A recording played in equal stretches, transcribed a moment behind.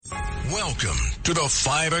Welcome to the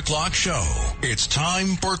 5 o'clock show. It's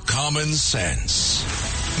time for Common Sense.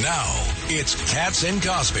 Now, it's Katz and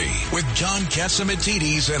Cosby with John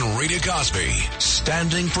Catsimatidis and Rita Cosby,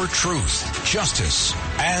 standing for truth, justice,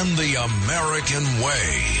 and the American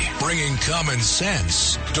way, bringing common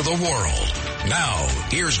sense to the world. Now,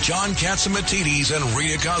 here's John Catsimatidis and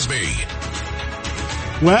Rita Cosby.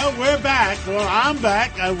 Well, we're back. Well, I'm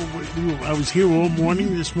back. I was here all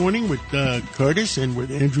morning this morning with Curtis and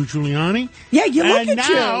with Andrew Giuliani. Yeah, you look and at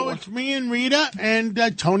you. now it's me and Rita and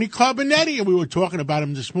Tony Carbonetti. And we were talking about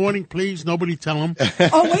him this morning. Please, nobody tell him.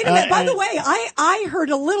 Oh, wait a minute. By the way, I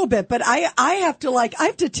heard a little bit, but I have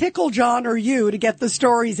to tickle John or you to get the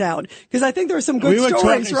stories out because I think there are some good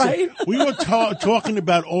stories, right? We were talking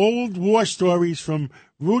about old war stories from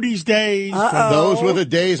Rudy's days. Those were the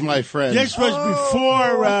days, my friend. This was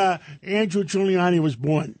before Andrew Giuliani was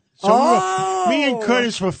born. So me and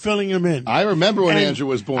Curtis were filling him in. I remember when Andrew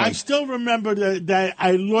was born. I still remember that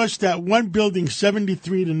I lost that one building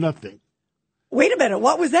 73-0. Wait a minute.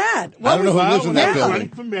 What was that? I don't know who lives in that building. Running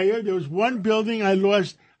for mayor, there was one building I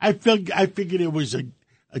lost. I figured it was a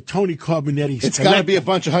Tony Carbonetti. It's got to be a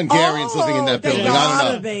bunch of Hungarians living in that building.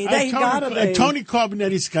 I don't know. They gotta be. Tony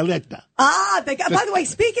Carbonetti Scaletta. By the way,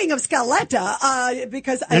 speaking of Scaletta,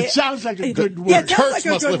 because it sounds like a good word. Yeah, Turks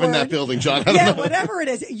must live in that building, John. I don't know. Whatever it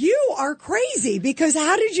is. You are crazy because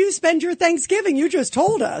how did you spend your Thanksgiving? You just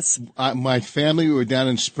told us. My family, we were down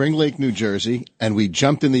in Spring Lake, New Jersey, and we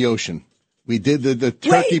jumped in the ocean. We did the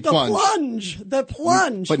turkey plunge. The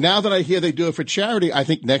plunge. But now that I hear they do it for charity, I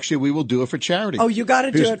think next year we will do it for charity. Oh, you got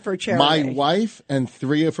to do it for charity. My wife and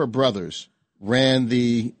 3 of her brothers ran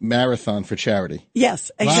the marathon for charity.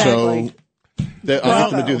 Yes, exactly. So I'm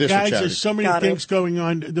going to do this guys, for charity. There's so many things going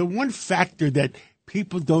on. The one factor that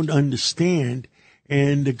people don't understand,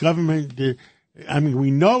 and the government,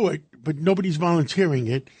 we know it, but nobody's volunteering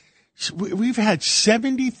it. We've had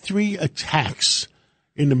 73 attacks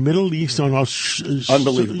in the Middle East on our soldiers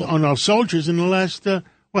in the last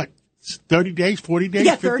 30 days, 40 days?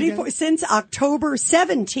 Yeah, 30 since October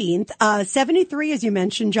 17th. 73, as you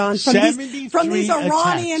mentioned, John, from these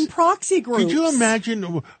Iranian proxy groups. Could you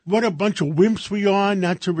imagine what a bunch of wimps we are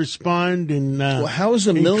not to respond? How is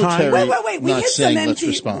the military wait.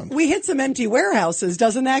 Respond? We hit some empty warehouses.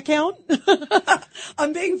 Doesn't that count?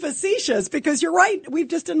 I'm being facetious because you're right. We've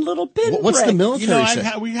just done a little pinprick. What's the military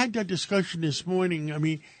say? We had that discussion this morning. I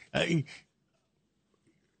mean,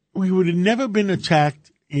 we would have never been attacked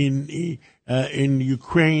in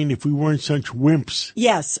Ukraine if we weren't such wimps.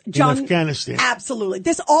 Yes, John. In Afghanistan. Absolutely.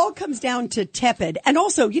 This all comes down to tepid. And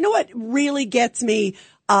also, you know what really gets me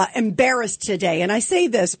embarrassed today? And I say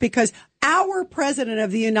this because our president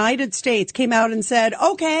of the United States came out and said,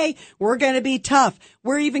 okay, we're going to be tough.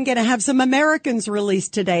 We're even going to have some Americans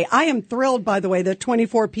released today. I am thrilled, by the way, that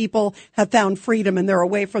 24 people have found freedom and they're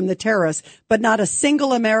away from the terrorists, but not a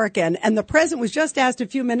single American. And the president was just asked a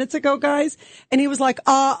few minutes ago, guys, and he was like,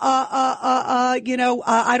 I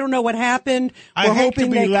don't know what happened. We're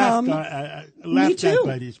hoping they come. Me too.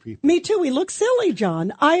 By these people. Me too. We look silly,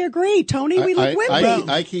 John. I agree. Tony, we look wimpy.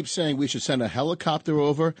 I keep saying we should send a helicopter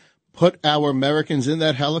over, put our Americans in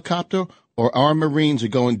that helicopter, or our Marines are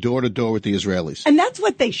going door to door with the Israelis. And that's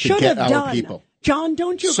what they should have done. People. John,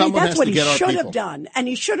 don't you agree? That's what he should have done. And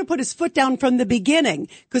he should have put his foot down from the beginning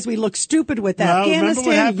because we look stupid with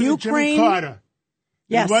Afghanistan, Ukraine. To Jimmy Carter?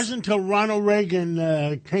 Yes. It wasn't until Ronald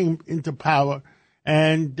Reagan came into power.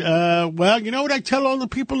 And, you know what I tell all the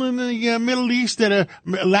people in the Middle East that are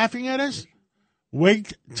laughing at us?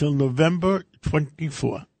 Wait till November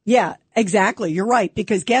 24. Yeah, exactly. You're right.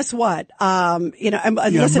 Because guess what? Listen,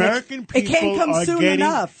 it can't come soon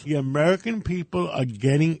enough. The American people are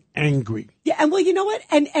getting angry. Yeah. And well, you know what?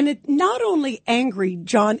 And it's not only angry,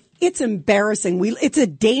 John, it's embarrassing. It's a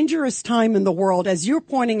dangerous time in the world, as you're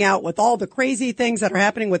pointing out, with all the crazy things that are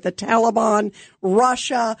happening with the Taliban,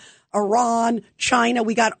 Russia, Iran, China.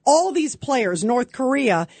 We got all these players, North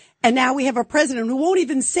Korea. And now we have a president who won't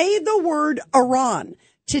even say the word Iran.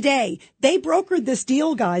 Today, they brokered this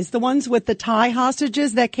deal, guys, the ones with the Thai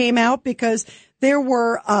hostages that came out, because there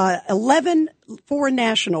were 11 foreign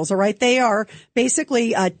nationals, all right? They are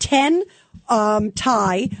basically 10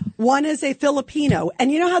 Thai, one is a Filipino. And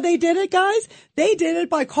you know how they did it, guys? They did it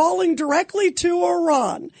by calling directly to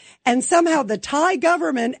Iran. And somehow the Thai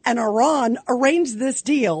government and Iran arranged this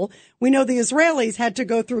deal. We know the Israelis had to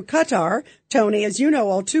go through Qatar, Tony, as you know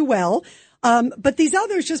all too well. But these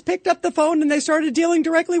others just picked up the phone and they started dealing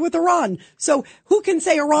directly with Iran. So who can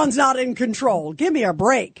say Iran's not in control? Give me a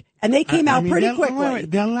break. And they came out pretty quickly.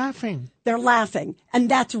 They're laughing. They're laughing. And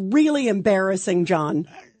that's really embarrassing, John.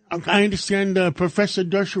 I understand Professor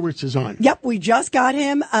Dershowitz is on. Yep, we just got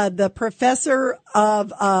him, the professor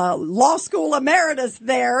of law school emeritus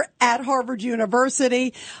there at Harvard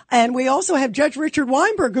University. And we also have Judge Richard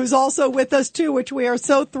Weinberg, who's also with us, too, which we are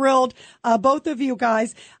so thrilled, both of you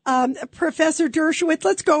guys. Professor Dershowitz,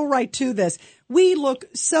 let's go right to this. We look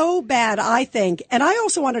so bad, I think. And I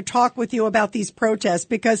also want to talk with you about these protests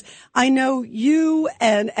because I know you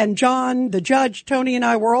and John, the judge, Tony, and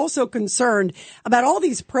I were also concerned about all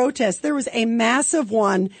these protests. There was a massive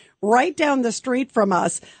one right down the street from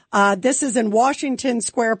us. This is in Washington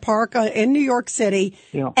Square Park in New York City.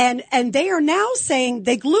 Yeah. And they are now saying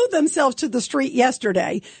they glued themselves to the street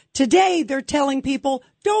yesterday. Today, they're telling people,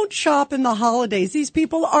 don't shop in the holidays. These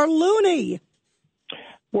people are loony.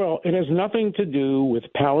 Well, it has nothing to do with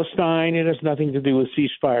Palestine. It has nothing to do with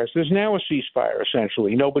ceasefires. There's now a ceasefire,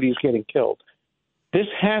 essentially. Nobody's getting killed. This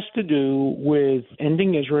has to do with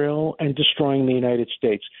ending Israel and destroying the United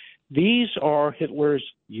States. These are Hitler's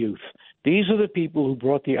youth. These are the people who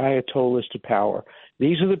brought the Ayatollahs to power.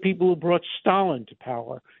 These are the people who brought Stalin to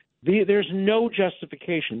power. There's no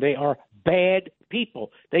justification. They are bad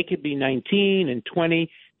people. They could be 19 and 20.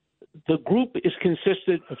 The group is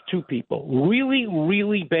consisted of two people, really,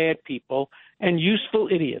 really bad people and useful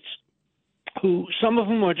idiots who some of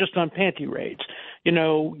them are just on panty raids. You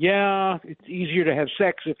know, yeah, it's easier to have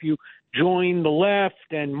sex if you join the left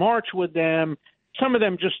and march with them. Some of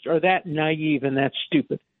them just are that naive and that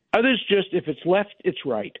stupid. Others just, if it's left, it's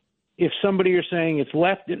right. If somebody are saying it's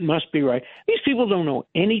left, it must be right. These people don't know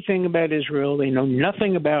anything about Israel. They know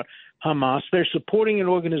nothing about Hamas. They're supporting an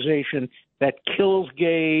organization that kills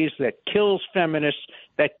gays, that kills feminists,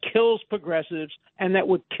 that kills progressives, and that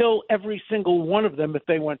would kill every single one of them if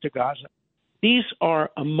they went to Gaza. These are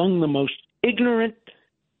among the most ignorant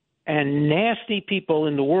and nasty people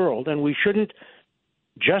in the world, and we shouldn't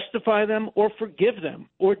justify them or forgive them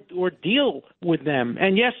or deal with them.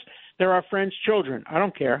 And yes, they're our friends' children. I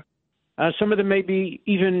don't care. Some of them may be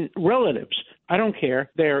even relatives. I don't care.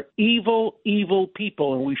 They're evil, evil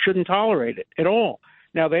people, and we shouldn't tolerate it at all.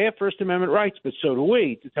 Now, they have First Amendment rights, but so do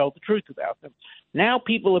we, to tell the truth about them. Now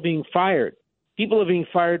people are being fired. People are being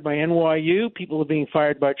fired by NYU. People are being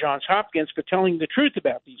fired by Johns Hopkins for telling the truth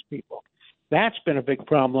about these people. That's been a big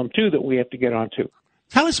problem, too, that we have to get onto.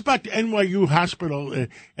 Tell us about the NYU hospital.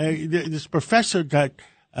 This professor got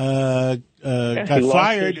fired.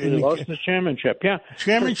 He lost his chairmanship,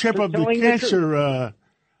 Chairmanship of the cancer.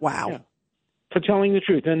 Wow. Yeah, for telling the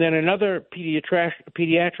truth. And then another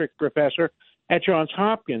pediatric professor at Johns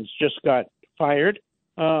Hopkins just got fired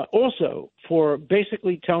also for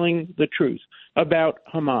basically telling the truth about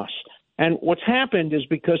Hamas. And what's happened is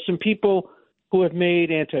because some people who have made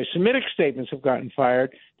anti-Semitic statements have gotten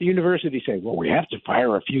fired, the university say, well, we have to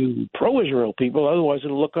fire a few pro-Israel people, otherwise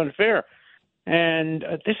it'll look unfair. And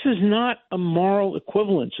this is not a moral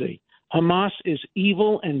equivalency. Hamas is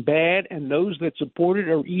evil and bad, and those that support it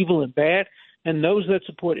are evil and bad, and those that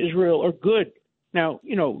support Israel are good. Now,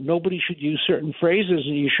 you know, nobody should use certain phrases,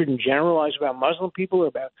 and you shouldn't generalize about Muslim people or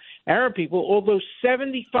about Arab people, although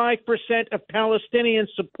 75% of Palestinians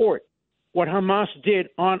support what Hamas did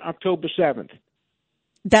on October 7th.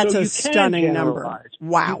 That's a stunning number.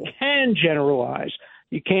 Wow. You can generalize.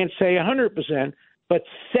 You can't say 100%, but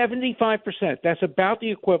 75%. That's about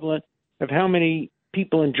the equivalent of how many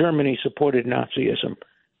people in Germany supported Nazism.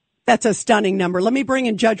 That's a stunning number. Let me bring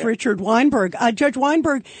in Judge Richard Weinberg. Judge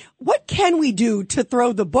Weinberg, what can we do to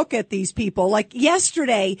throw the book at these people? Like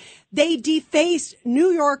yesterday, they defaced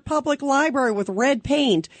New York Public Library with red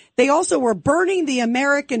paint. They also were burning the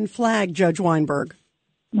American flag, Judge Weinberg.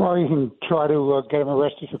 Well, you can try to get them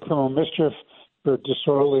arrested for criminal mischief, for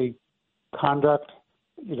disorderly conduct.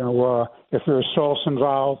 You know, if there are assaults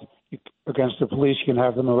involved against the police, you can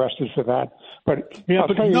have them arrested for that. But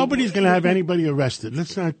nobody's going to have anybody arrested.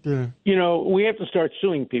 Let's not. You know, we have to start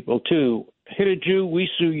suing people too. Hit a Jew, we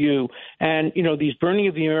sue you. And you know, these burning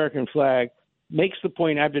of the American flag makes the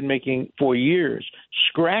point I've been making for years.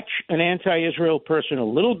 Scratch an anti-Israel person a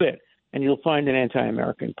little bit, and you'll find an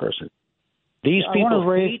anti-American person. These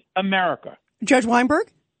people hate America. Judge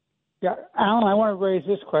Weinberg? Yeah, Alan, I want to raise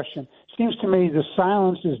this question. Seems to me the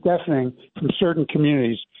silence is deafening from certain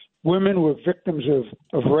communities. Women were victims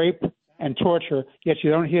of rape and torture, yet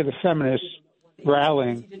you don't hear the feminists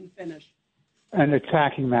rallying and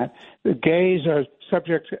attacking that. The gays are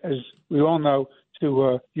subject, as we all know,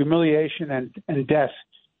 to humiliation and death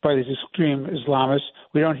by these extreme Islamists.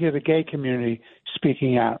 We don't hear the gay community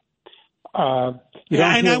speaking out.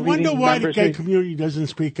 And I wonder why the gay community doesn't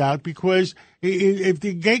speak out, because if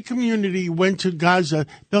the gay community went to Gaza,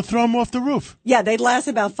 they'll throw them off the roof. Yeah, they'd last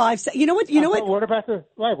about 5 seconds. You know what? What about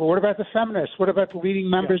the feminists? What about the leading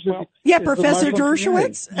members of Professor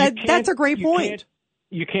Dershowitz? That's a great point.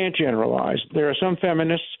 You can't generalize. There are some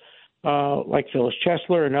feminists like Phyllis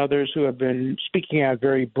Chesler and others who have been speaking out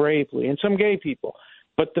very bravely, and some gay people.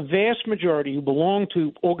 But the vast majority who belong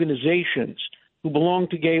to organizations, who belong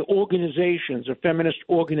to gay organizations or feminist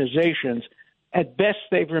organizations, at best,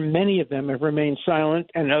 many of them have remained silent,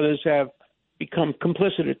 and others have become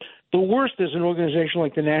complicit. The worst is an organization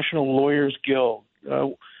like the National Lawyers Guild.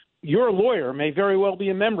 Your lawyer may very well be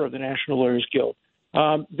a member of the National Lawyers Guild.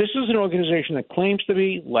 This is an organization that claims to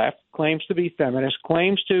be left, claims to be feminist,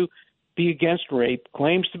 claims to be against rape,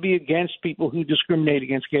 claims to be against people who discriminate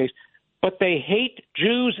against gays, but they hate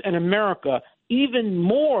Jews and America even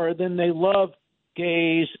more than they love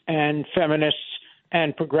gays and feminists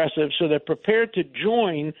and progressives, so they're prepared to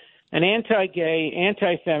join an anti-gay,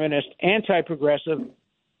 anti-feminist, anti-progressive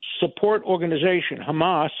support organization,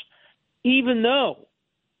 Hamas, even though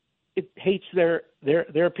it hates their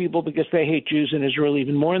people because they hate Jews and Israel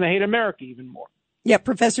even more, and they hate America even more. Yeah,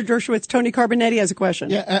 Professor Dershowitz, Tony Carbonetti has a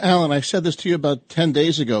question. Yeah, Alan, I said this to you about 10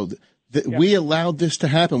 days ago. We allowed this to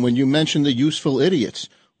happen when you mentioned the useful idiots.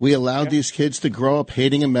 We allowed these kids to grow up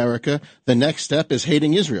hating America. The next step is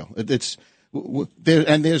hating Israel.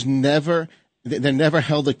 They're never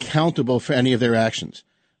held accountable for any of their actions.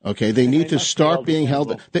 Okay, they need to start being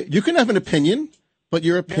held. You can have an opinion, but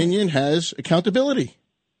your opinion has accountability.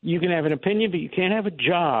 You can have an opinion, but you can't have a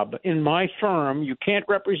job in my firm. You can't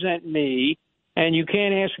represent me, and you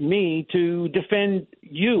can't ask me to defend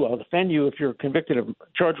you. I'll defend you if you're convicted of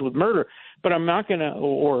charged with murder, but I'm not going to,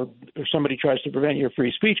 or somebody tries to prevent your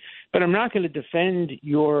free speech, but I'm not going to defend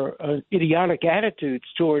your idiotic attitudes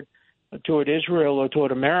toward Israel or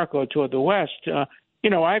toward America or toward the West.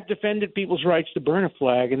 I've defended people's rights to burn a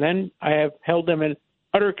flag, and then I have held them in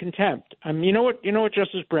utter contempt. You know what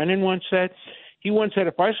Justice Brennan once said? He once said,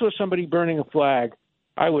 if I saw somebody burning a flag,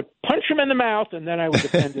 I would punch him in the mouth, and then I would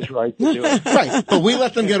defend his right to do it. Right, but we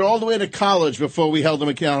let them get all the way to college before we held them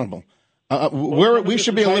accountable. We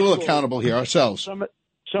should be a little accountable here ourselves. Some of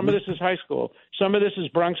this is high school. Some of this is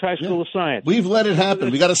Bronx High School of Science. We've let it happen.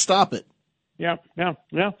 We got to stop it. Yeah.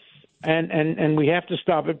 And we have to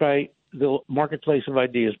stop it by the marketplace of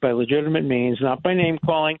ideas, by legitimate means, not by name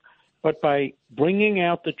calling, but by bringing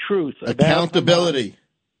out the truth. Accountability.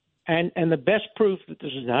 And the best proof that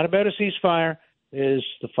this is not about a ceasefire is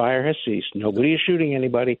the fire has ceased. Nobody is shooting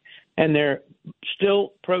anybody, and they're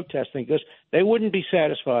still protesting because they wouldn't be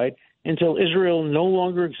satisfied until Israel no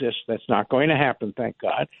longer exists. That's not going to happen, thank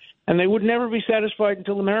God. And they would never be satisfied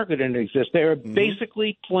until America didn't exist. They are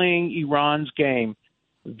basically playing Iran's game.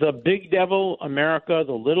 The big devil, America,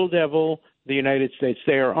 the little devil, the United States,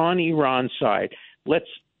 they are on Iran's side. Let's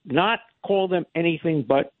not call them anything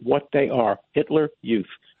but what they are, Hitler Youth.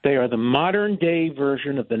 They are the modern-day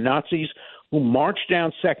version of the Nazis who marched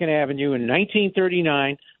down 2nd Avenue in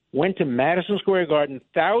 1939, went to Madison Square Garden,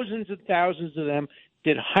 thousands and thousands of them,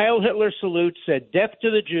 did Heil Hitler salutes, said death to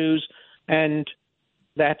the Jews, and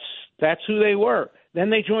that's who they were. Then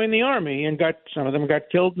they joined the army, and some of them got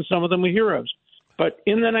killed and some of them were heroes. But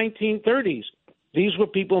in the 1930s, these were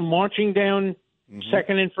people marching down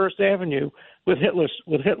 2nd and 1st Avenue with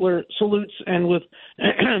Hitler salutes and with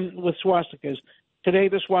swastikas. Today,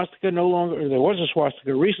 the swastika no longer – there was a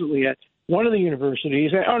swastika recently at one of the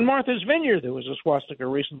universities. On Martha's Vineyard, there was a swastika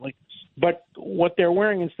recently. But what they're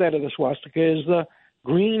wearing instead of the swastika is the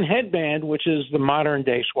green headband, which is the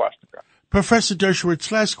modern-day swastika. Professor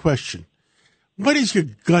Dershowitz, last question. What is your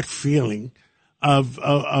gut feeling of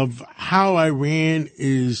how Iran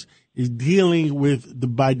is dealing with the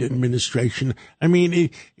Biden administration? I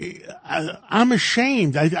mean, I'm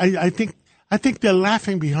ashamed. I think they're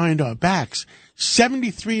laughing behind our backs.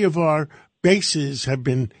 73 of our bases have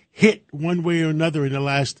been hit one way or another in the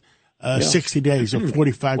last 60 days or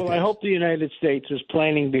 45 days. Well, I hope the United States is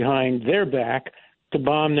planning behind their back to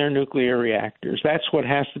bomb their nuclear reactors. That's what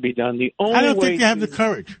has to be done. I don't think they have the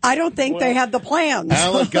courage. I don't think they have the plans.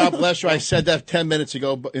 Alan, God bless you. I said that 10 minutes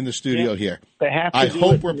ago in the studio here. They have to I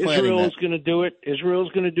hope we're planning Israel that. is going to do it. Israel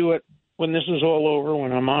is going to do it when this is all over, when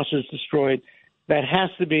Hamas is destroyed. That has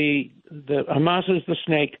to be Hamas is the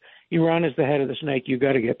snake. Iran is the head of the snake. You've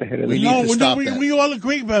got to get the head of the snake. We all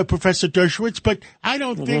agree, Professor Dershowitz, but I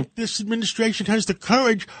don't think this administration has the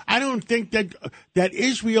courage. I don't think that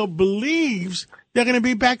Israel believes they're going to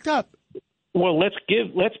be backed up. Well, let's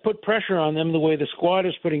put pressure on them the way the Squad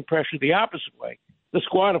is putting pressure the opposite way. The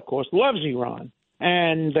Squad, of course, loves Iran,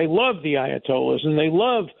 and they love the Ayatollahs, and they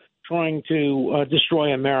love trying to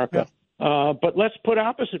destroy America. But let's put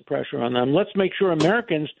opposite pressure on them. Let's make sure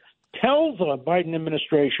Americans tell the Biden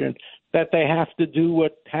administration that they have to do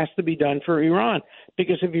what has to be done for Iran.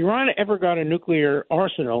 Because if Iran ever got a nuclear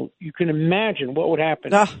arsenal, you can imagine what would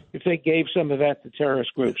happen if they gave some of that to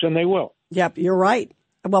terrorist groups, and they will. Yep, you're right.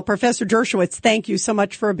 Well, Professor Dershowitz, thank you so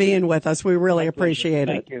much for being with us. We really appreciate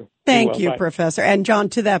it. Thank you. Thank you, Professor. And John,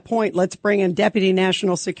 to that point, let's bring in Deputy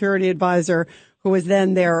National Security Advisor, who was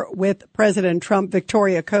then there with President Trump,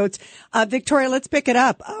 Victoria Coates. Victoria, let's pick it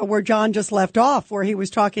up where John just left off, where he was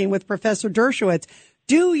talking with Professor Dershowitz.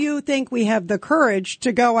 Do you think we have the courage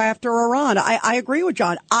to go after Iran? I agree with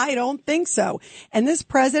John. I don't think so. And this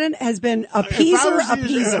president has been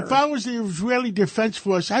appeaser. If I was the Israeli Defense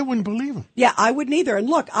Force, I wouldn't believe him. Yeah, I wouldn't either. And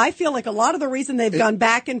look, I feel like a lot of the reason they've gone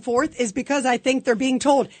back and forth is because I think they're being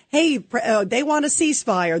told, hey, they want a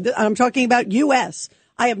ceasefire. I'm talking about U.S.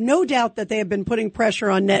 I have no doubt that they have been putting pressure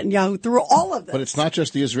on Netanyahu through all of this. But it's not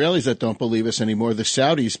just the Israelis that don't believe us anymore. The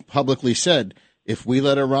Saudis publicly said, if we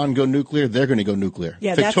let Iran go nuclear, they're going to go nuclear.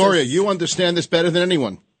 Yeah, Victoria, you understand this better than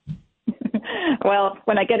anyone. Well,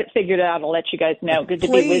 when I get it figured out, I'll let you guys know. Good to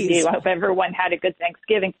be with you. I hope everyone had a good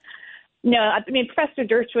Thanksgiving. No, I mean, Professor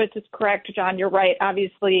Dershowitz is correct, John. You're right.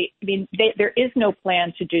 Obviously, I mean, there is no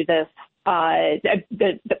plan to do this.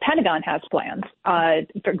 The Pentagon has plans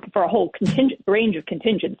for a whole range of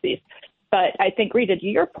contingencies. But I think, Rita, to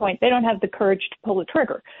your point, they don't have the courage to pull the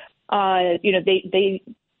trigger. They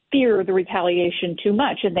fear the retaliation too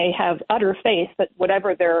much, and they have utter faith that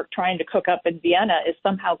whatever they're trying to cook up in Vienna is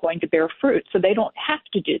somehow going to bear fruit. So they don't have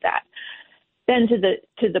to do that. Then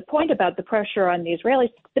to the point about the pressure on the Israelis,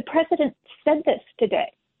 the president said this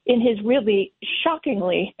today in his really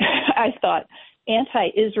shockingly, I thought,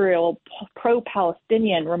 anti-Israel,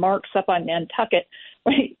 pro-Palestinian remarks up on Nantucket,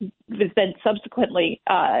 when he was then subsequently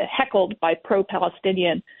heckled by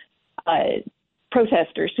pro-Palestinian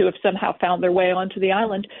protesters who have somehow found their way onto the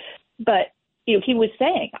island. But he was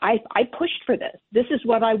saying, I pushed for this. This is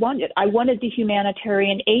what I wanted. I wanted the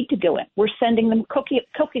humanitarian aid to go in. We're sending them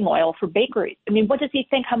cooking oil for bakeries. I mean, what does he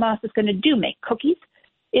think Hamas is going to do, make cookies?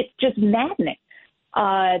 It's just maddening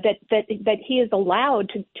that he is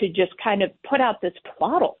allowed to just kind of put out this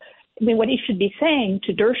twaddle. I mean, what he should be saying,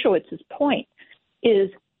 to Dershowitz's point, is,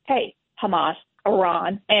 hey, Hamas,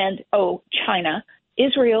 Iran, and, China,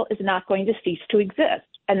 Israel is not going to cease to exist.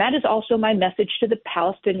 And that is also my message to the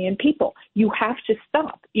Palestinian people. You have to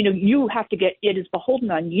stop. You have to it is beholden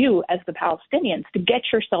on you as the Palestinians to get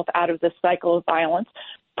yourself out of this cycle of violence.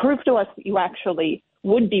 Prove to us that you actually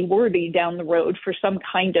would be worthy down the road for some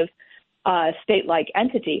kind of state-like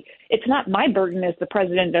entity. It's not my burden as the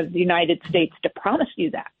President of the United States to promise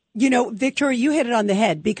you that. Victoria, you hit it on the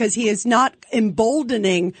head, because he is not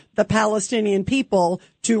emboldening the Palestinian people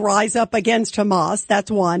to rise up against Hamas.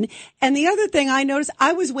 That's one. And the other thing I noticed,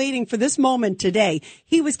 I was waiting for this moment today.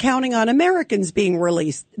 He was counting on Americans being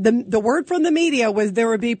released. The word from the media was there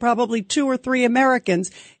would be probably 2 or 3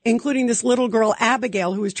 Americans, including this little girl,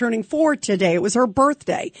 Abigail, who was turning 4 today. It was her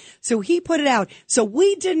birthday. So he put it out. So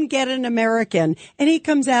we didn't get an American, and he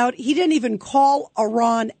comes out. He didn't even call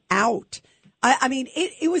Iran out. I mean,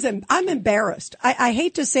 I'm embarrassed. I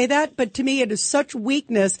hate to say that, but to me, it is such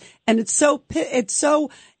weakness, and it's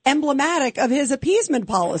so emblematic of his appeasement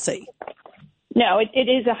policy. No, it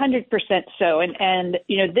is 100% so. And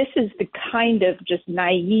this is the kind of just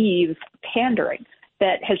naive pandering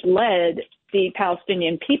that has led the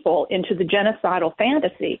Palestinian people into the genocidal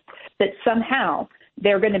fantasy that somehow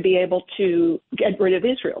they're going to be able to get rid of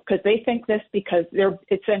Israel, because they think this, because they're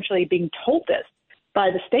essentially being told this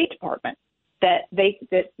by the State Department. That the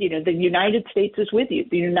United States is with you.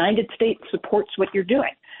 The United States supports what you're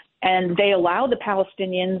doing. And they allow the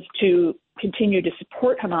Palestinians to continue to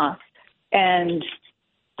support Hamas and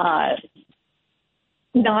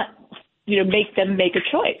not, make them make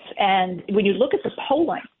a choice. And when you look at the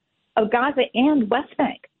polling of Gaza and West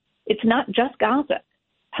Bank, it's not just Gaza.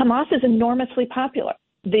 Hamas is enormously popular.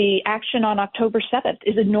 The action on October 7th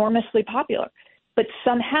is enormously popular. But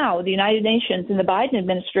somehow the United Nations and the Biden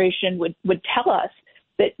administration would tell us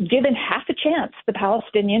that given half a chance, the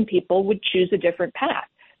Palestinian people would choose a different path.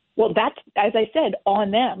 Well, that's, as I said,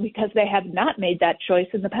 on them, because they have not made that choice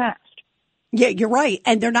in the past. Yeah, you're right.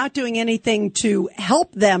 And they're not doing anything to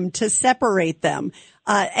help them, to separate them.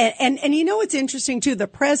 And it's interesting, too. The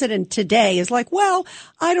president today is like, well,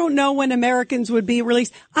 I don't know when Americans would be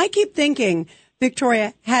released. I keep thinking,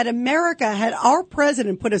 Victoria, had our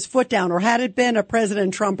president put his foot down, or had it been a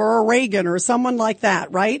President Trump or a Reagan or someone like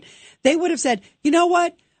that, right? They would have said, you know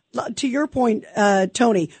what? to your point,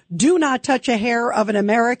 Tony, do not touch a hair of an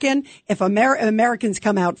American. If Americans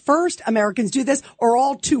come out first, Americans do this, or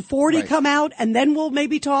all 240 come out, and then we'll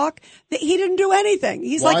maybe talk. He didn't do anything.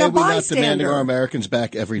 He's like a bystander. Why are we not demanding our Americans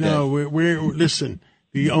back every day? No, listen,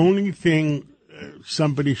 the only thing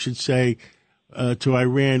somebody should say to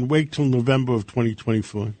Iran, wait till November of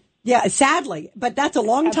 2024. Yeah, sadly, but that's a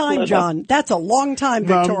long time, John. That's a long time,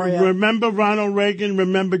 Victoria. Remember Ronald Reagan,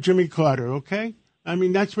 remember Jimmy Carter, okay? I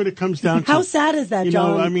mean, that's what it comes down to. How sad is that,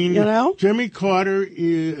 John? I mean, Jimmy Carter,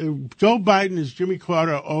 Joe Biden is Jimmy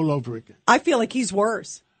Carter all over again. I feel like he's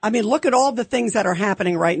worse. I mean, look at all the things that are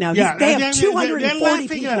happening right now. Yeah, they have 240 they're laughing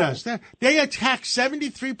people. At us. They attacked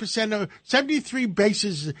 73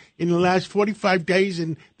 bases in the last 45 days,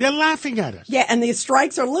 and they're laughing at us. Yeah, and the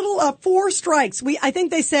strikes are 4 strikes. I think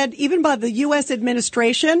they said, even by the U.S.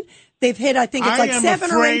 administration, they've hit, I think it's like 7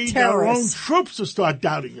 or 8 terrorists. Our own troops will start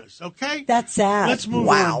doubting us, okay? That's sad. Let's move on.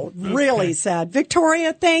 Wow, really sad.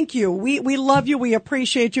 Victoria, thank you. We love you. We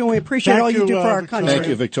appreciate you, and we appreciate all you do for our country. Thank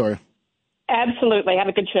you, Victoria. Absolutely. Have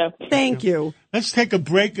a good show. Thank you. Let's take a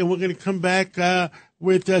break, and we're going to come back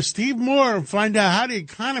with Steve Moore and find out how the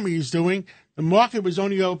economy is doing. The market was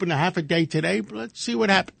only open a half a day today, but let's see what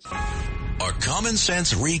happens. A common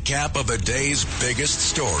sense recap of the day's biggest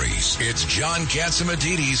stories. It's John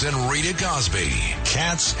Catsimatidis and Rita Cosby.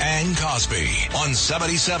 Katz and Cosby on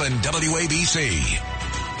 77 WABC.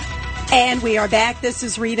 And we are back. This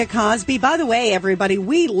is Rita Cosby. By the way, everybody,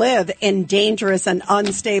 we live in dangerous and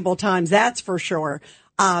unstable times. That's for sure.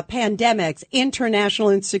 Pandemics, international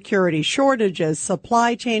insecurity, shortages,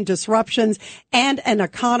 supply chain disruptions, and an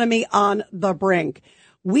economy on the brink.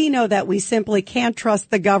 We know that we simply can't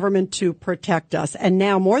trust the government to protect us. And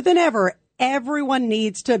now more than ever, everyone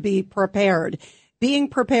needs to be prepared. Being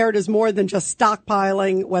prepared is more than just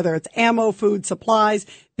stockpiling, whether it's ammo, food, supplies.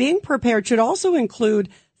 Being prepared should also include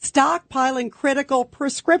stockpiling critical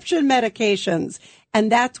prescription medications.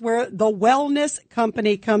 And that's where the Wellness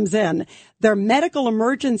Company comes in. Their medical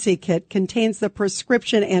emergency kit contains the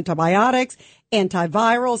prescription antibiotics,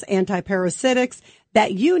 antivirals, antiparasitics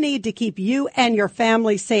that you need to keep you and your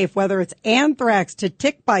family safe, whether it's anthrax to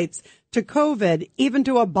tick bites to COVID, even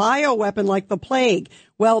to a bioweapon like the plague.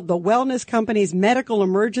 Well, the Wellness Company's medical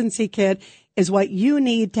emergency kit is what you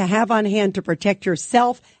need to have on hand to protect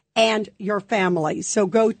yourself and your family. So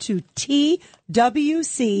go to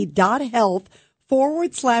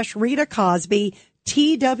twc.health/Rita Cosby,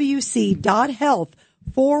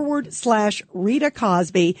 twc.health/Rita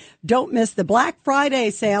Cosby. Don't miss the Black Friday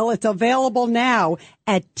sale. It's available now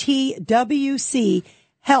at TWC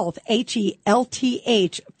Health,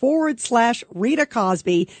 HELTH/Rita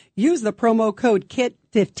Cosby. Use the promo code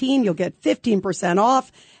KIT15. You'll get 15%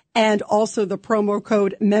 off. And also the promo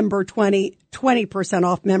code MEMBER20, 20%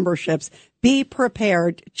 off memberships. Be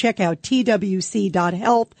prepared. Check out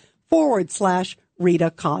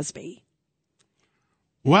twc.health/Rita Cosby.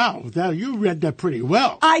 Wow, you read that pretty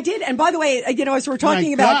well. I did. And by the way, as we're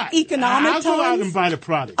talking about economic times. I'll go out and buy the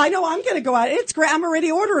product. I know I'm going to go out. It's great. I'm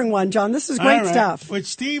already ordering one, John. This is great stuff. With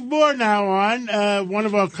Steve Moore now on, one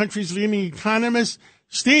of our country's leading economists.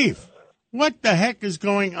 Steve, what the heck is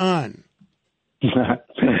going on?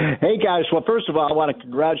 Hey, guys. Well, first of all, I want to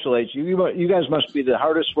congratulate you. You guys must be the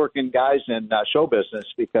hardest working guys in show business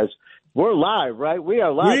because we're live, right? We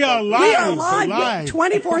are live. We are live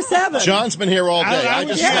 24/7. John's been here all day. I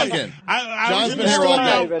just snuck in. John's been here all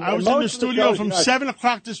day. I was in the studio from 7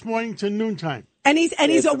 o'clock this morning to noontime. And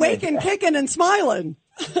he's awake and kicking and smiling.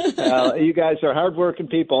 You guys are hardworking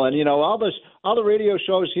people. And, all the radio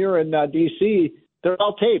shows here in D.C., they're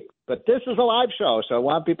all taped. But this is a live show, so I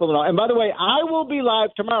want people to know. And by the way, I will be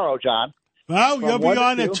live tomorrow, John. Well, you'll be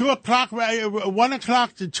on at 2 o'clock, 1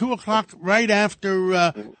 o'clock to 2 o'clock, right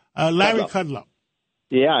after Larry Kudlow.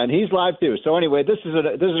 Yeah, and he's live too. So anyway, this is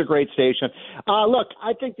a great station. Look,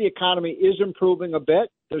 I think the economy is improving a bit.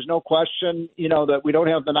 There's no question, that we don't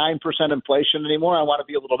have the 9% inflation anymore. I want to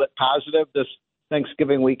be a little bit positive this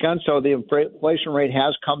Thanksgiving weekend. So the inflation rate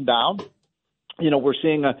has come down. We're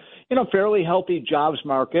seeing a fairly healthy jobs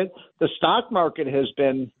market. The stock market has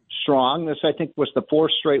been strong. This, I think, was the 4th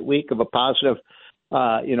straight week of a positive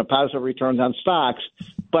returns on stocks.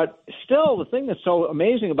 But still, the thing that's so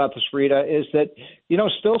amazing about this, Rita, is that,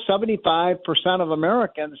 still 75% of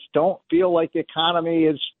Americans don't feel like the economy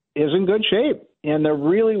is in good shape. And they're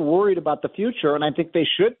really worried about the future. And I think they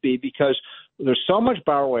should be because there's so much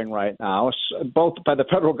borrowing right now, both by the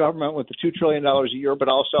federal government with the $2 trillion a year, but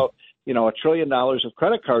also, $1 trillion of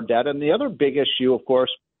credit card debt. And the other big issue, of course,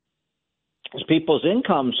 is people's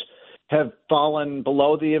incomes have fallen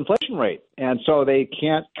below the inflation rate. And so they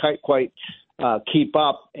can't quite keep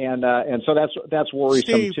up, and so that's worrisome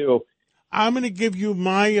Steve, too. I'm going to give you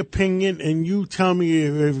my opinion, and you tell me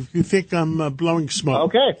if you think I'm blowing smoke.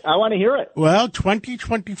 Okay, I want to hear it. Well,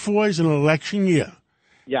 2024 is an election year.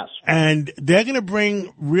 Yes, and they're going to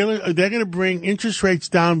bring interest rates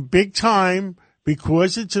down big time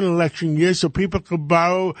because it's an election year, so people could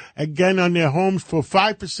borrow again on their homes for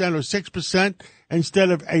 5% or 6%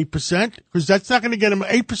 instead of 8%, because that's not going to get them.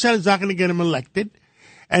 8% is not going to get them elected,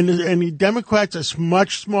 and the Democrats are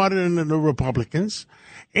much smarter than the Republicans,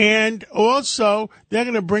 and also they're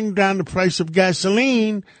going to bring down the price of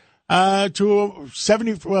gasoline to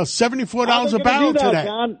 $74 a barrel today.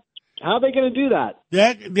 John? How are they going to do that?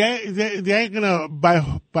 They're going to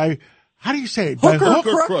by how do you say it? Hook by or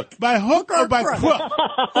hook, crook? By hook or by crook?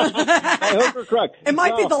 By hook or crook. It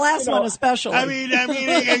might be the last one, especially. I mean,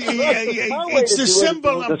 it's the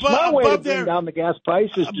symbol above there. Down the gas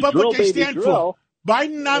prices to above drill, what they baby, stand drill. for.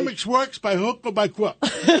 Bidenomics works by hook or by crook.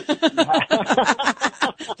 That's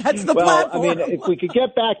the platform. I mean, if we could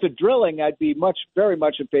get back to drilling, I'd be very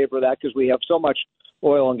much in favor of that because we have so much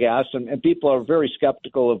oil and gas, and people are very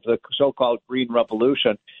skeptical of the so-called green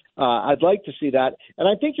revolution. I'd like to see that. And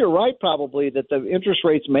I think you're right, probably, that the interest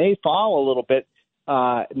rates may fall a little bit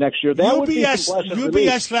next year. That would be some blessed relief.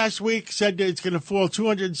 UBS last week said that it's going to fall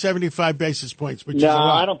 275 basis points, which is no, a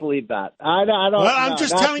lot. I don't believe that. I don't. Well, I'm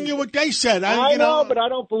just telling you what they said. I know, but I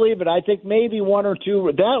don't believe it. I think maybe one or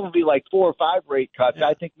two. That would be like 4 or 5 rate cuts. Yeah.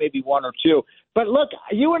 I think maybe 1 or 2. But look,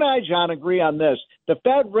 you and I, John, agree on this. The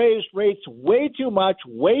Fed raised rates way too much,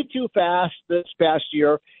 way too fast this past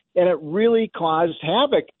year, and it really caused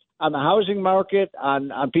havoc on the housing market,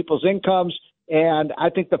 on people's incomes. And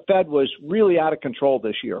I think the Fed was really out of control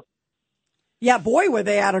this year. Yeah, boy, were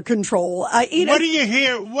they out of control. What do you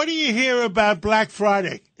hear? What do you hear about Black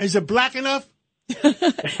Friday? Is it black enough?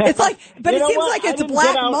 It's like, but it seems like it's a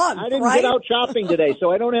black month, I didn't right? get out shopping today,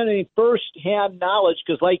 so I don't have any first-hand knowledge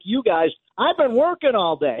because, like you guys, I've been working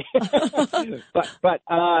all day. but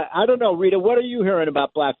I don't know, Rita. What are you hearing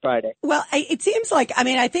about Black Friday? Well, it seems like, I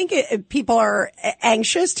mean, I think people are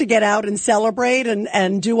anxious to get out and celebrate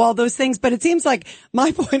and do all those things. But it seems like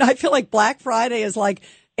my point. I feel like Black Friday is like.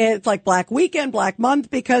 It's like Black Weekend, Black Month,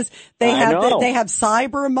 because they have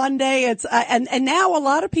Cyber Monday. It's and now a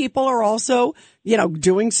lot of people are also,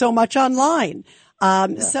 doing so much online.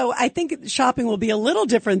 So I think shopping will be a little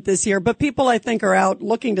different this year, but people I think are out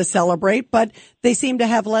looking to celebrate, but they seem to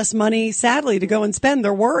have less money, sadly, to go and spend.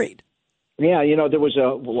 They're worried. Yeah, there was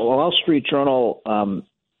a Wall Street Journal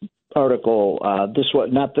article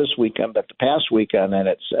not this weekend, but the past weekend, and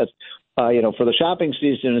it's for the shopping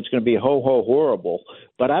season, it's going to be horrible.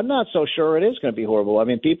 But I'm not so sure it is going to be horrible. I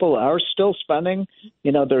mean, people are still spending.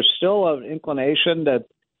 There's still an inclination that,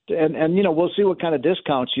 and we'll see what kind of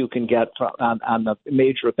discounts you can get on the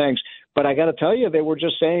major things. But I got to tell you, they were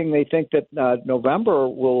just saying they think that November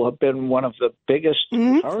will have been one of the biggest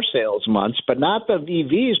car sales months, but not the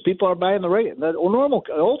EVs. People are buying the normal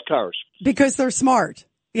old cars because they're smart.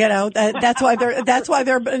 That's why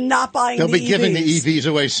they're not buying. They'll the be EVs. giving the EVs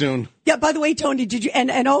away soon. Yeah. By the way, Tony, did you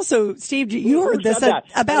and also Steve, you heard this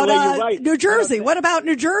about right. New Jersey? What about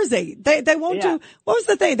New Jersey? They won't do. What was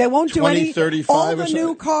the thing? They won't do any all the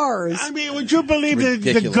new cars. I mean, would you believe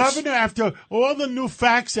the governor, after all the new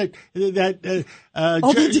facts that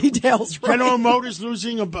all the details, General Motors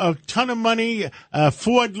losing a ton of money,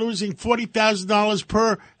 Ford losing $40,000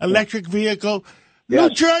 per electric vehicle. New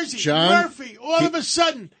Jersey, John, Murphy, all of a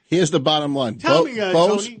sudden. Here's the bottom line. Tony.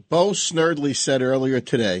 Bo Snerdley said earlier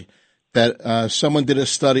today that someone did a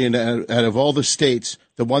study, and out of all the states,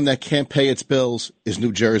 the one that can't pay its bills is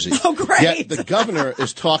New Jersey. Oh, great. Yet the governor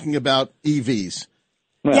is talking about EVs.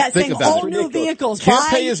 Saying all new vehicles can't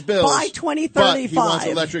pay his bills by 2035. But he wants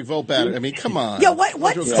electric volt battery. I mean, come on. Yeah,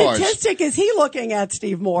 what statistic is he looking at,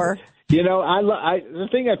 Steve Moore? The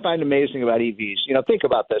thing I find amazing about EVs, think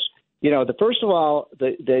about this. First of all,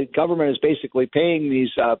 the government is basically paying these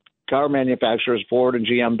car manufacturers, Ford and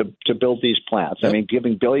GM, to build these plants. Yep. I mean,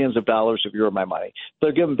 giving billions of dollars of your my money.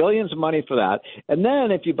 They're giving billions of money for that. And then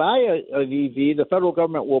if you buy an EV, the federal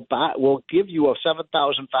government will give you a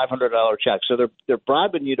 $7,500 check. So they're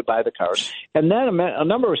bribing you to buy the cars. And then a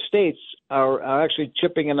number of states are actually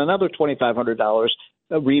chipping in another $2,500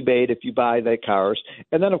 a rebate if you buy the cars.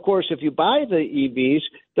 And then, of course, if you buy the EVs,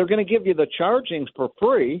 they're going to give you the charging for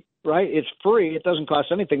free, right? It's free. It doesn't cost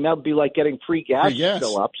anything. That would be like getting free gas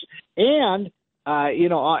fill-ups. And,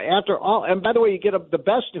 after all, and by the way, you get the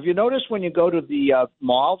best. If you notice when you go to the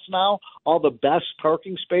malls now, all the best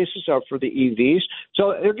parking spaces are for the EVs.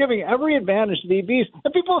 So they're giving every advantage to the EVs,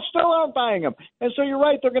 and people still aren't buying them. And so you're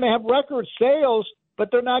right. They're going to have record sales, but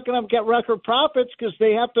they're not going to get record profits because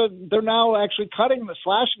they're now actually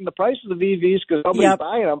slashing the price of the EVs because nobody's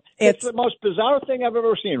buying them. It's the most bizarre thing I've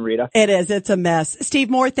ever seen, Rita. It is. It's a mess. Steve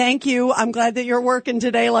Moore, thank you. I'm glad that you're working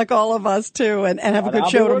today like all of us, too, and have a good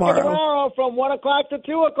show tomorrow from 1 o'clock to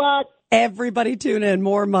 2 o'clock. Everybody tune in.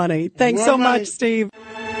 More money. Thanks so much, Steve.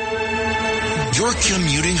 You're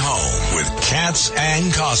commuting home with Katz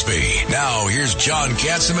and Cosby. Now, here's John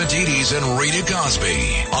Catsimatidis and Rita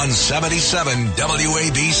Cosby on 77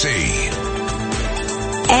 WABC.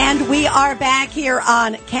 And we are back here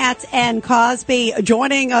on Katz and Cosby.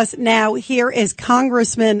 Joining us now here is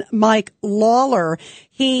Congressman Mike Lawler.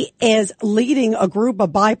 He is leading a group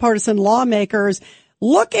of bipartisan lawmakers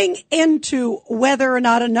looking into whether or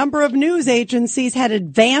not a number of news agencies had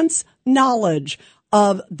advance knowledge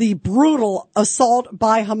of the brutal assault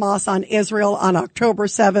by Hamas on Israel on October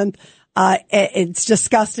 7th. It's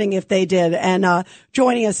disgusting if they did. And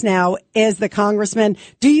joining us now is the congressman.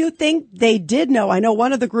 Do you think they did know? I know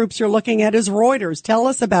one of the groups you're looking at is Reuters. Tell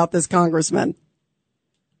us about this, Congressman.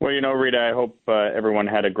 Well, Rita, I hope everyone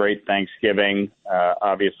had a great Thanksgiving.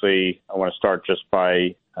 Obviously, I want to start just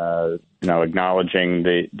by, acknowledging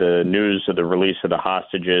the news of the release of the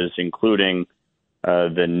hostages, including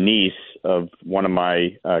the niece of one of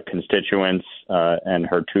my constituents and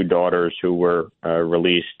her two daughters who were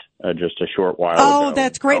released just a short while ago. Oh,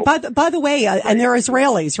 that's great. By the way, and they're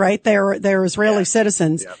Israelis, right? They're Israeli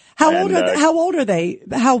citizens. Yeah. How old are they?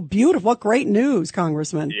 How beautiful! What great news,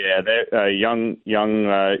 Congressman. Yeah, they're young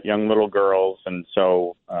little girls, and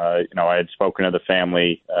so I had spoken to the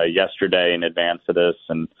family yesterday in advance of this,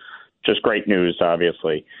 and just great news,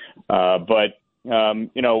 obviously. But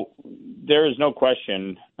there is no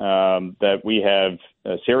question that we have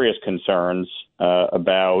serious concerns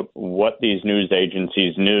about what these news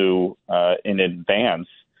agencies knew in advance,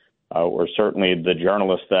 or certainly the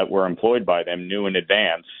journalists that were employed by them knew in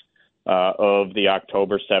advance of the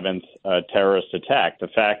October 7th terrorist attack. The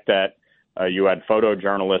fact that you had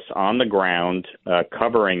photojournalists on the ground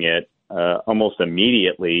covering it almost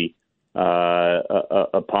immediately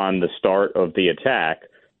upon the start of the attack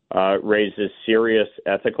raises serious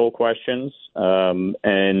ethical questions,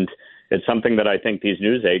 and it's something that I think these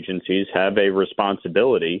news agencies have a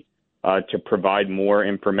responsibility to provide more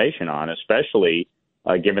information on, especially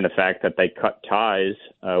given the fact that they cut ties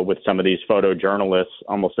with some of these photojournalists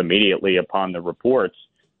almost immediately upon the reports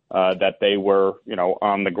that they were,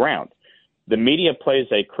 on the ground. The media plays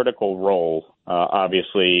a critical role,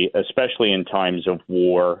 obviously, especially in times of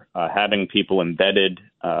war, having people embedded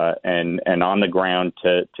and on the ground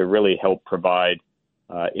to really help provide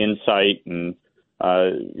insight and,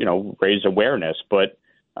 raise awareness. But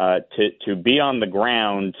to be on the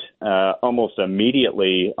ground almost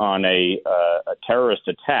immediately on a terrorist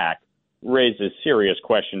attack raises serious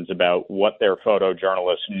questions about what their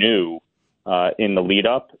photojournalists knew in the lead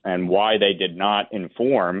up and why they did not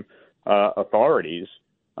inform authorities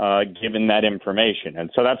given that information.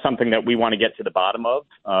 And so that's something that we want to get to the bottom of.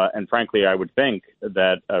 And frankly, I would think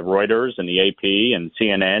that Reuters and the AP and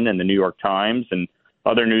CNN and the New York Times and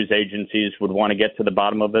other news agencies would want to get to the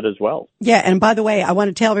bottom of it as well. Yeah. And by the way, I want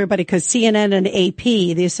to tell everybody, because CNN and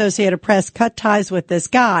AP, the Associated Press, cut ties with this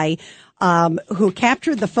guy who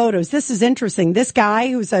captured the photos. This is interesting. This guy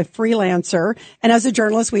who's a freelancer, and as a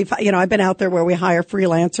journalist, I've been out there where we hire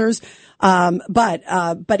freelancers.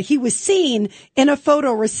 But he was seen in a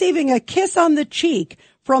photo receiving a kiss on the cheek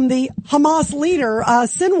from the Hamas leader,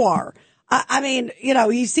 Sinwar. I mean,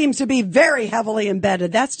 he seems to be very heavily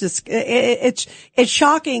embedded. That's just, it's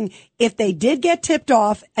shocking if they did get tipped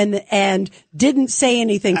off and didn't say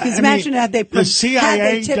anything. Because imagine had they tipped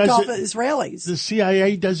off the Israelis. The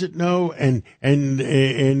CIA doesn't know and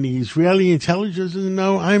the Israeli intelligence doesn't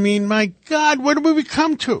know. I mean, my God, what do we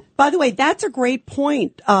come to? By the way, that's a great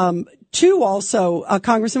point. Too, also,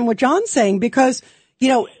 Congressman, what John's saying, because,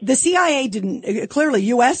 the CIA clearly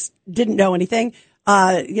U.S. didn't know anything.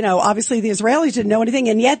 Obviously the Israelis didn't know anything,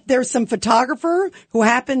 and yet there's some photographer who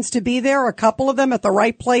happens to be there, a couple of them at the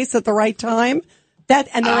right place at the right time.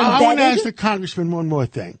 I want to ask the congressman one more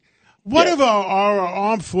thing. What are our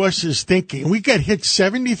armed forces thinking? We got hit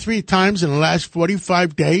 73 times in the last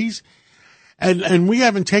 45 days, and we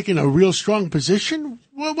haven't taken a real strong position.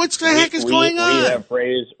 What's the heck is going on?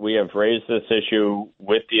 We have raised this issue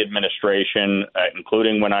with the administration,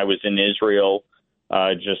 including when I was in Israel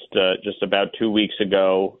just about 2 weeks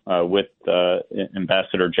ago with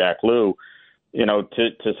Ambassador Jack Lew.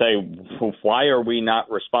 To say, why are we not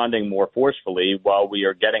responding more forcefully while we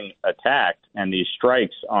are getting attacked and these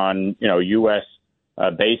strikes on U.S.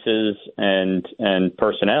 bases and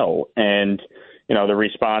personnel? And the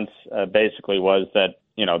response basically was that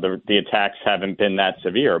the attacks haven't been that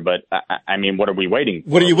severe. But I mean, what are we waiting for?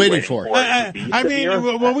 What are you waiting for? I mean,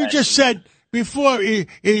 what we just said before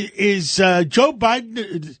is Joe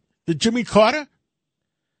Biden the Jimmy Carter?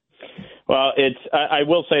 Well, I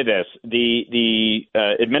will say this: the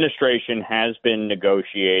administration has been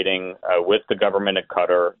negotiating with the government of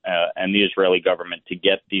Qatar and the Israeli government to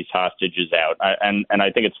get these hostages out, and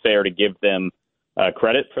I think it's fair to give them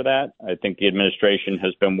credit for that. I think the administration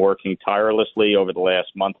has been working tirelessly over the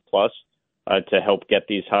last month plus to help get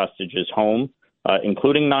these hostages home,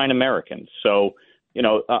 including 9 Americans. So,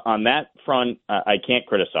 on that front, I can't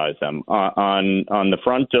criticize them. On the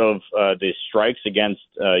front of the strikes against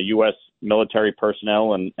U.S. military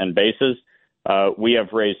personnel and bases, we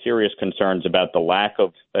have raised serious concerns about the lack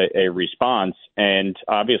of a response, and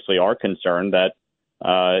obviously are concerned that,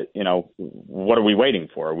 what are we waiting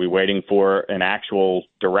for? Are we waiting for an actual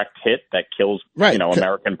direct hit that kills,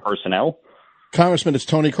 American personnel? Congressman, it's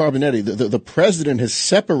Tony Carbonetti. The president has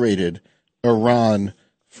separated Iran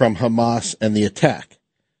from Hamas and the attack.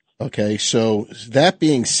 Okay, so that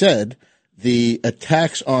being said, the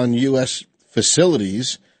attacks on U.S.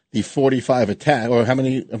 facilities, the 45 attacks, or how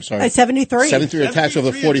many? I'm sorry. 73. 73 attacks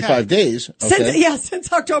over 45 days. Okay?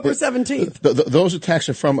 Since October 17th. Those attacks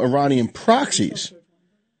are from Iranian proxies.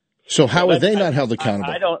 So how are they not held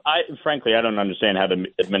accountable? Frankly, I don't understand how the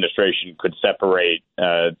administration could separate,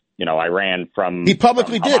 Iran from. He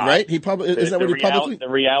publicly from did, right? Isn't that what he publicly? The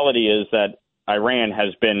reality is that Iran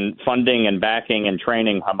has been funding and backing and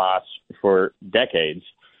training Hamas for decades,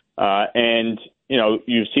 and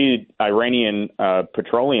you see Iranian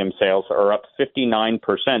petroleum sales are up 59%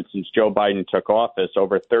 since Joe Biden took office,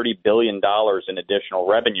 over $30 billion in additional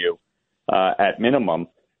revenue at minimum.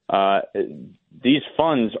 These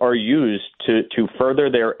funds are used to further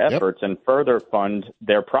their efforts and further fund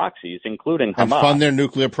their proxies, including Hamas. And fund their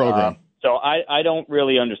nuclear program. So I don't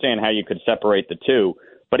really understand how you could separate the two.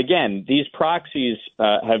 But again, these proxies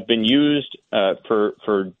have been used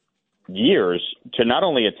for years to not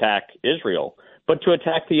only attack Israel, but to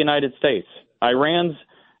attack the United States. Iran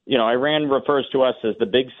refers to us as the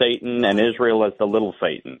big Satan and Israel as the little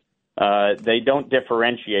Satan. They don't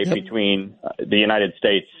differentiate between the United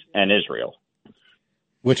States and Israel.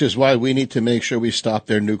 Which is why we need to make sure we stop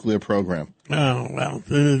their nuclear program. Oh, well,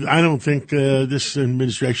 I don't think this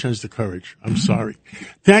administration has the courage. I'm sorry.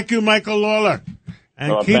 Thank you, Michael Lawler.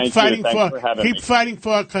 And keep fighting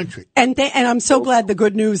for our country. And I'm so glad the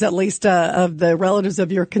good news, at least of the relatives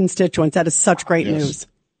of your constituents. That is such great news.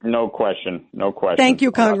 No question. Thank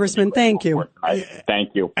you, Congressman. Thank you.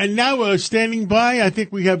 Thank you. And now we're standing by. I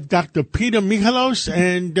think we have Dr. Peter Michalos.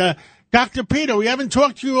 And Dr. Peter, we haven't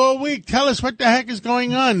talked to you all week. Tell us what the heck is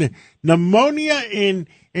going on. Pneumonia in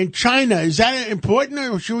China. Is that important,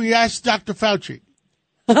 or should we ask Dr. Fauci?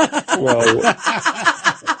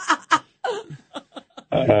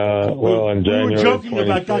 In January, we were joking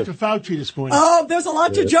about Dr. Fauci this morning. Oh, there's a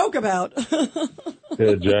lot to joke about.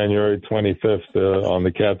 January 25th on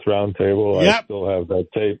the Cats Roundtable. Yep. I still have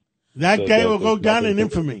that tape. That day will go down in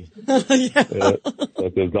infamy. But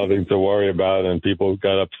there's nothing to worry about, and people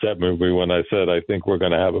got upset with me when I said I think we're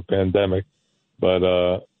going to have a pandemic. But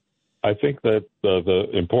I think that the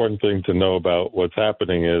important thing to know about what's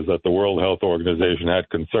happening is that the World Health Organization had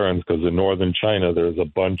concerns because in northern China there's a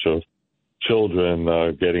bunch of children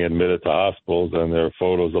getting admitted to hospitals, and there are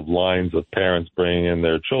photos of lines of parents bringing in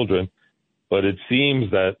their children. But it seems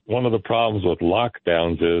that one of the problems with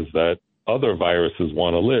lockdowns is that other viruses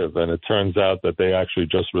want to live, and it turns out that they actually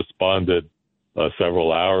just responded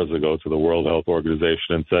several hours ago to the World Health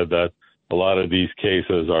Organization and said that a lot of these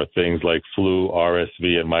cases are things like flu,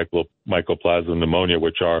 RSV, and mycoplasma pneumonia,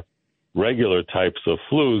 which are regular types of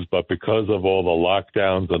flus, but because of all the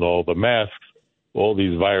lockdowns and all the masks, all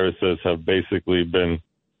these viruses have basically been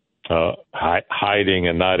hiding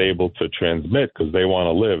and not able to transmit because they want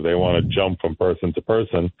to live. They want to jump from person to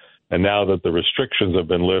person. And now that the restrictions have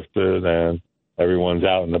been lifted and everyone's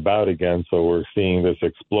out and about again, so we're seeing this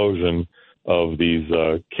explosion of these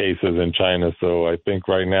cases in China. So I think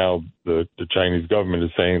right now the Chinese government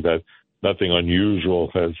is saying that nothing unusual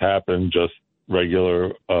has happened, just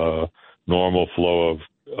regular normal flow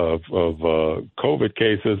of COVID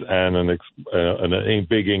cases and a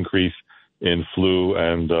big increase in flu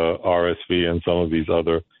and RSV and some of these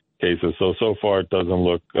other cases. So far it doesn't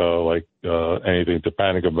look like anything to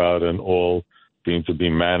panic about, and all seem to be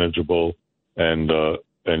manageable and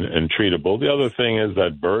treatable. The other thing is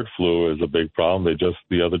that bird flu is a big problem. They just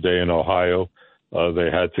the other day in Ohio, they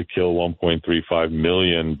had to kill 1.35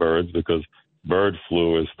 million birds because bird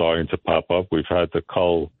flu is starting to pop up. We've had to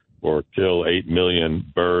cull or kill 8 million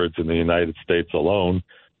birds in the United States alone.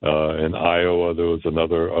 In Iowa, there was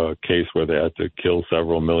another case where they had to kill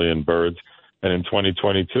several million birds. And in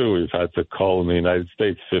 2022, we've had to cull in the United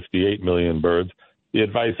States 58 million birds. The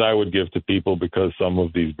advice I would give to people, because some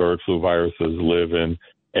of these bird flu viruses live in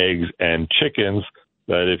eggs and chickens,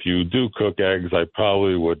 that if you do cook eggs, I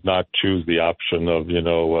probably would not choose the option of,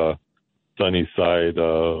 sunny side,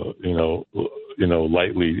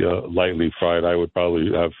 lightly fried. I would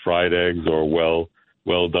probably have fried eggs or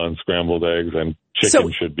well done scrambled eggs, and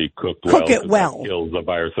chicken should be cooked well. Cook it well. That kills the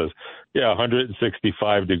viruses. Yeah,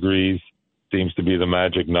 165 degrees seems to be the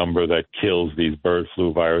magic number that kills these bird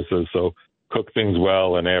flu viruses. So cook things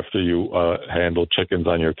well, and after you handle chickens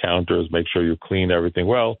on your counters, make sure you clean everything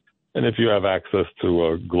well. And if you have access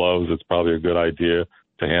to gloves, it's probably a good idea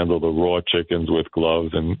to handle the raw chickens with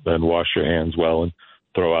gloves, and then wash your hands well and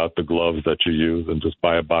throw out the gloves that you use, and just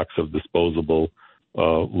buy a box of disposable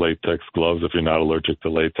latex gloves if you're not allergic to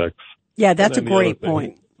latex. Yeah, that's a great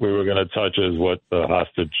point. We were going to touch is what the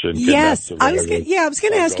hostage and yes, I was going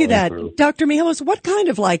to ask you that, Dr. Mihalos. What kind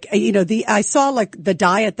of I saw the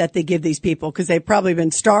diet that they give these people, because they've probably been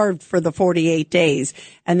starved for the 48 days,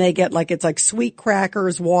 and they get it's like sweet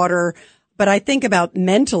crackers, water. But I think about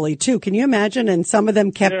mentally too. Can you imagine? And some of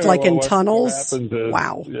them kept in tunnels.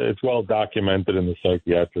 Wow. It's well documented in the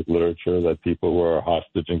psychiatric literature that people who are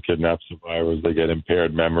hostage and kidnapped survivors, they get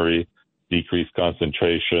impaired memory, decreased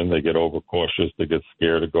concentration, they get overcautious, they get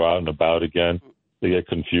scared to go out and about again, they get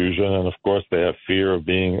confusion, and of course they have fear of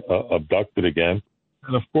being abducted again.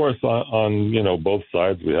 And of course on both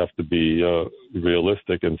sides we have to be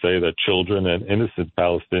realistic and say that children and innocent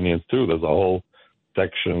Palestinians too, there's a whole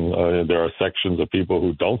section, there are sections of people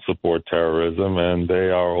who don't support terrorism, and they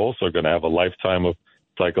are also going to have a lifetime of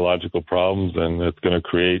psychological problems, and it's going to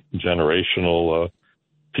create generational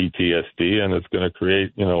PTSD, and it's going to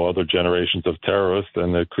create, other generations of terrorists,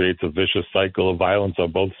 and it creates a vicious cycle of violence on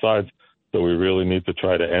both sides. So we really need to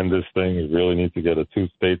try to end this thing. We really need to get a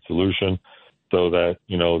two-state solution so that,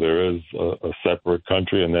 there is a separate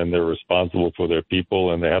country, and then they're responsible for their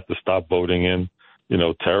people, and they have to stop voting in,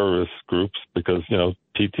 terrorist groups, because,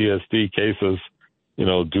 PTSD cases,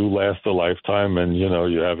 do last a lifetime, and,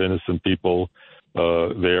 you have innocent people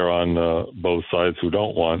there on both sides who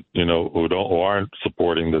don't want, who aren't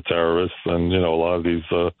supporting the terrorists, and a lot of these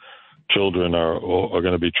children are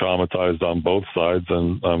going to be traumatized on both sides.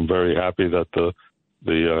 And I'm very happy that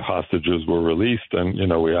the hostages were released, and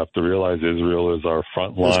we have to realize Israel is our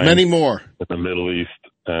front line. There's many more in the Middle East,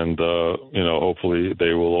 and hopefully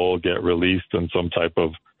they will all get released, and some type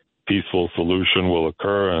of peaceful solution will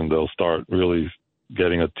occur, and they'll start really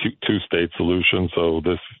getting a two-state solution, so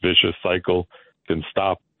this vicious cycle can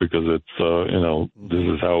stop, because it's this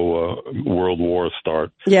is how world wars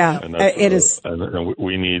start. Yeah, and it is. And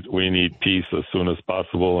we need peace as soon as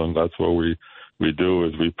possible, and that's what we do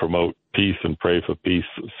is we promote peace and pray for peace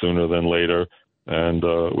sooner than later, and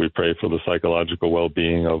we pray for the psychological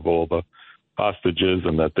well-being of all the hostages,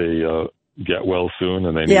 and that they get well soon,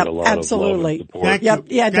 and they need a lot of love and support. Thank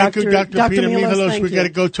you, Dr. Peter Mihalos. We got to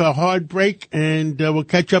go to a hard break, and we'll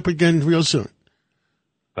catch up again real soon.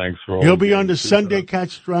 Thanks for all. He'll be on the Sunday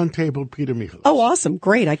Cats Roundtable, Peter Mihalos. Oh, awesome.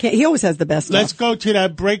 Great. He always has the best stuff. Let's go to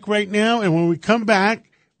that break right now, and when we come back,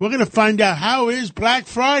 we're going to find out how is Black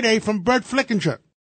Friday from Bert Flickinger.